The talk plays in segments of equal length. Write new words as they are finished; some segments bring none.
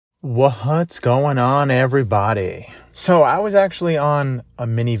What's going on, everybody? So I was actually on a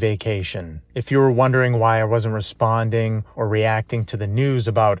mini vacation. If you were wondering why I wasn't responding or reacting to the news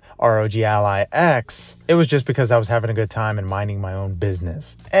about ROG Ally X, it was just because I was having a good time and minding my own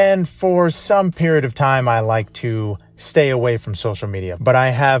business. And for some period of time, I like to stay away from social media. But I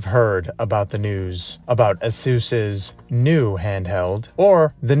have heard about the news about ASUS's new handheld,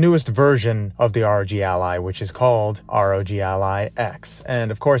 or the newest version of the ROG Ally, which is called ROG Ally X.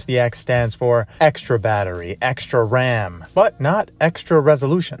 And of course, the X stands for extra battery, extra RAM, but not extra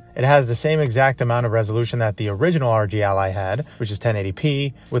resolution. It has the same exact amount of resolution that the original ROG Ally had, which is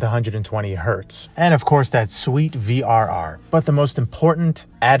 1080p with 120 Hertz. And of course, that sweet VRR. But the most important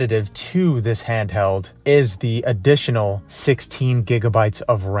additive to this handheld is the additional 16 gigabytes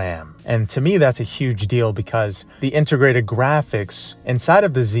of RAM. And to me, that's a huge deal because the integrated graphics inside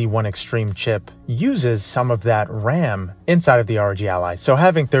of the Z1 Extreme chip uses some of that RAM inside of the ROG Ally. So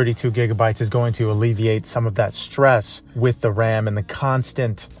having 32 gigabytes is going to alleviate some of that stress with the RAM and the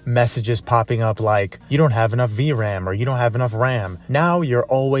constant messages popping up like, you don't have enough VRAM or you don't have enough RAM. Now you're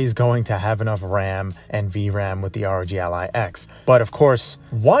always going to have enough RAM and VRAM with the ROG Ally X. But of course,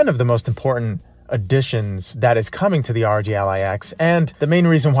 one of the most important additions that is coming to the ROG Ally X, and the main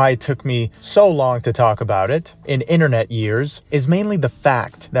reason why it took me so long to talk about it in internet years, is mainly the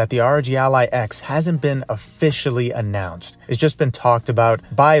fact that the ROG Ally X hasn't been officially announced. It's just been talked about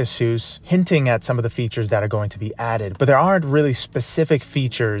by ASUS, hinting at some of the features that are going to be added, but there aren't really specific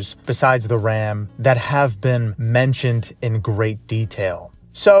features besides the RAM that have been mentioned in great detail.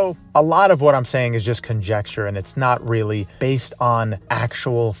 So a lot of what I'm saying is just conjecture, and it's not really based on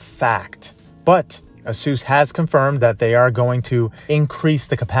actual fact. But ASUS has confirmed that they are going to increase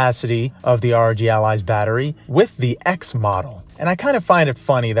the capacity of the ROG Ally's battery with the X model. And I kind of find it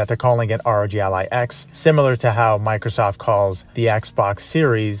funny that they're calling it ROG Ally X, similar to how Microsoft calls the Xbox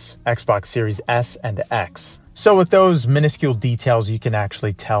Series S and X. So with those minuscule details, you can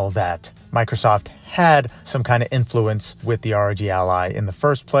actually tell that Microsoft had some kind of influence with the ROG Ally in the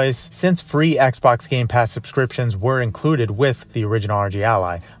first place, since free Xbox Game Pass subscriptions were included with the original ROG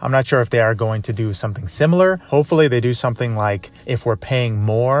Ally. I'm not sure if they are going to do something similar. Hopefully they do something like if we're paying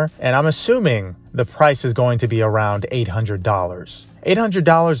more, and I'm assuming the price is going to be around $800.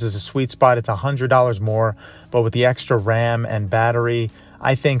 $800 is a sweet spot. It's $100 more, but with the extra RAM and battery,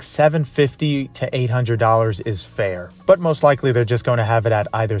 I think $750 to $800 is fair. But most likely they're just going to have it at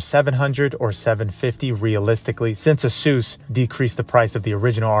either $700 or $750 realistically, since ASUS decreased the price of the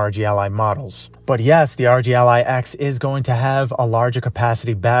original ROG Ally models. But yes, the ROG Ally X is going to have a larger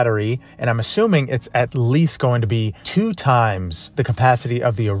capacity battery, and I'm assuming it's at least going to be 2 times the capacity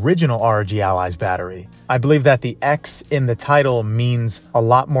of the original ROG Ally's battery. I believe that the X in the title means a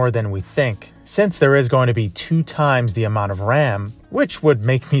lot more than we think, since there is going to be 2 times the amount of RAM, which would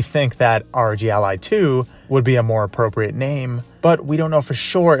make me think that ROG Ally 2 would be a more appropriate name, but we don't know for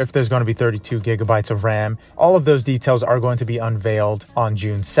sure if there's going to be 32 gigabytes of RAM. All of those details are going to be unveiled on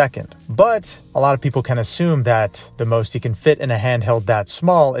June 2nd. But a lot of people can assume that the most you can fit in a handheld that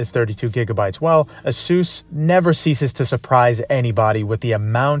small is 32 gigabytes. Well, ASUS never ceases to surprise anybody with the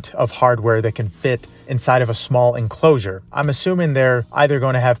amount of hardware that can fit inside of a small enclosure. I'm assuming they're either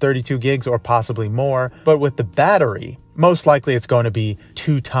going to have 32 gigs or possibly more, but with the battery, most likely it's going to be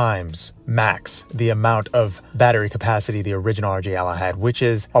 2 times max the amount of battery capacity the original ROG Ally had, which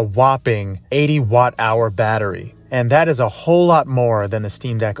is a whopping 80 watt-hour battery. And that is a whole lot more than the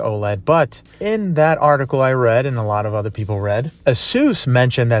Steam Deck OLED. But in that article I read, and a lot of other people read, ASUS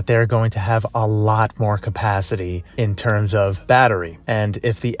mentioned that they're going to have a lot more capacity in terms of battery. And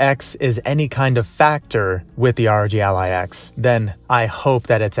if the X is any kind of factor with the ROG Ally X, then I hope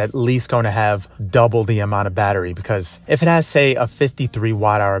that it's at least going to have double the amount of battery, because if it has, say, a 53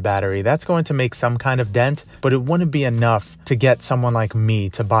 watt-hour battery, that's going to make some kind of dent, but it wouldn't be enough to get someone like me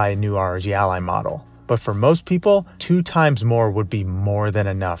to buy a new ROG Ally model. But for most people, 2 times more would be more than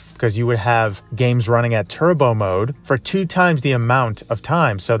enough, because you would have games running at turbo mode for 2 times the amount of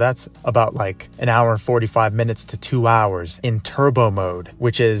time. So that's about like 1 hour and 45 minutes to 2 hours in turbo mode,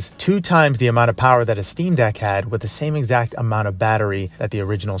 which is 2 times the amount of power that a Steam Deck had with the same exact amount of battery that the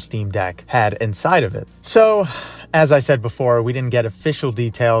original Steam Deck had inside of it. So as I said before, we didn't get official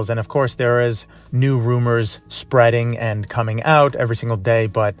details, and of course there is new rumors spreading and coming out every single day,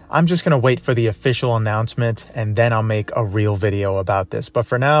 but I'm just going to wait for the official announcement, and then I'll make a real video about this. But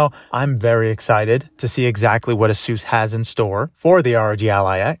for now, I'm very excited to see exactly what ASUS has in store for the ROG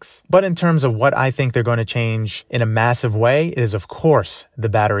Ally X. But in terms of what I think they're going to change in a massive way, it is of course the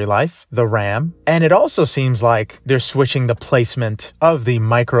battery life, the RAM, and it also seems like they're switching the placement of the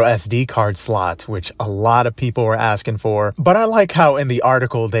micro SD card slot, which a lot of people were asking for. But I like how in the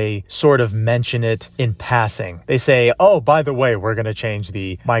article they sort of mention it in passing. They say, oh, by the way, we're going to change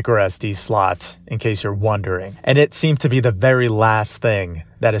the micro SD slot in case you're wondering. And it seemed to be the very last thing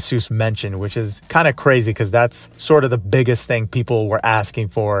that ASUS mentioned, which is kind of crazy because that's sort of the biggest thing people were asking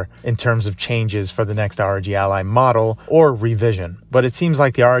for in terms of changes for the next ROG Ally model or revision. But it seems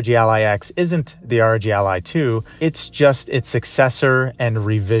like the ROG Ally X isn't the ROG Ally 2, it's just its successor and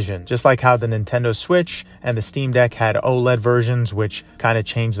revision. Just like how the Nintendo Switch and the Steam Deck had OLED versions, which kind of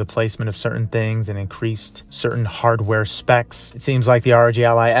changed the placement of certain things and increased certain hardware specs. It seems like the ROG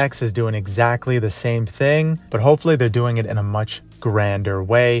Ally X is doing exactly the same thing, but hopefully they're doing it in a much grander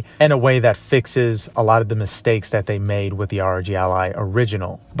way, and a way that fixes a lot of the mistakes that they made with the ROG Ally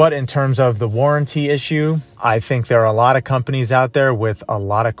original. But in terms of the warranty issue, I think there are a lot of companies out there with a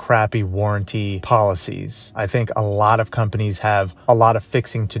lot of crappy warranty policies. I think a lot of companies have a lot of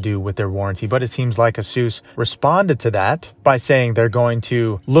fixing to do with their warranty, but it seems like ASUS responded to that by saying they're going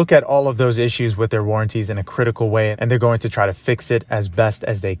to look at all of those issues with their warranties in a critical way, and they're going to try to fix it as best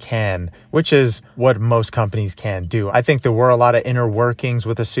as they can, which is what most companies can do. I think there were a lot of inner workings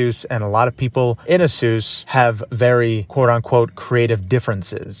with ASUS, and a lot of people in ASUS have very quote-unquote creative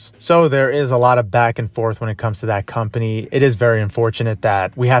differences. So there is a lot of back and forth when it comes to that company. It is very unfortunate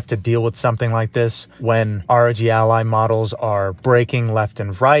that we have to deal with something like this when ROG Ally models are breaking left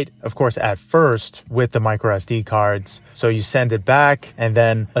and right. Of course, at first with the micro SD cards. So you send it back, and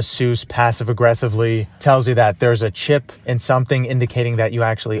then ASUS passive aggressively tells you that there's a chip in something indicating that you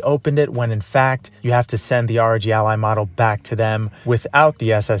actually opened it, when in fact you have to send the ROG Ally model back to them without the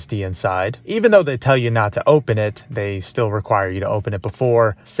SSD inside. Even though they tell you not to open it, they still require you to open it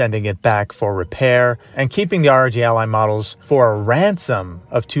before sending it back for repair, and keeping the ROG Ally models for a ransom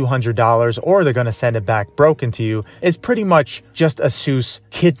of $200, or they're going to send it back broken to you, is pretty much just ASUS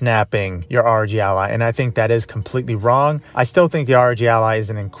kidnapping your ROG Ally, and I think that is completely wrong. I still think the ROG Ally is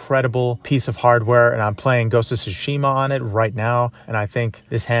an incredible piece of hardware, and I'm playing Ghost of Tsushima on it right now, and I think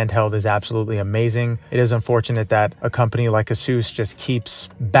this handheld is absolutely amazing. It is unfortunate that a company like ASUS just keeps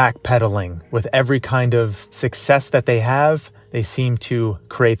backpedaling. With every kind of success that they have, they seem to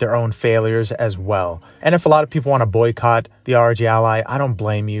create their own failures as well. And if a lot of people want to boycott the ROG Ally, I don't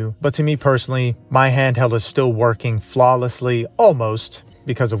blame you. But to me personally, my handheld is still working flawlessly, almost,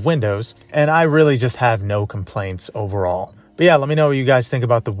 because of Windows, and I really just have no complaints overall. But yeah, let me know what you guys think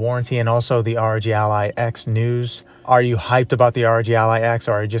about the warranty and also the ROG Ally X news. Are you hyped about the ROG Ally X,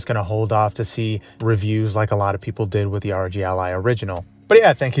 or are you just going to hold off to see reviews like a lot of people did with the ROG Ally original? But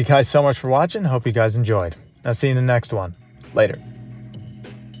yeah, thank you guys so much for watching. Hope you guys enjoyed. I'll see you in the next one. Later.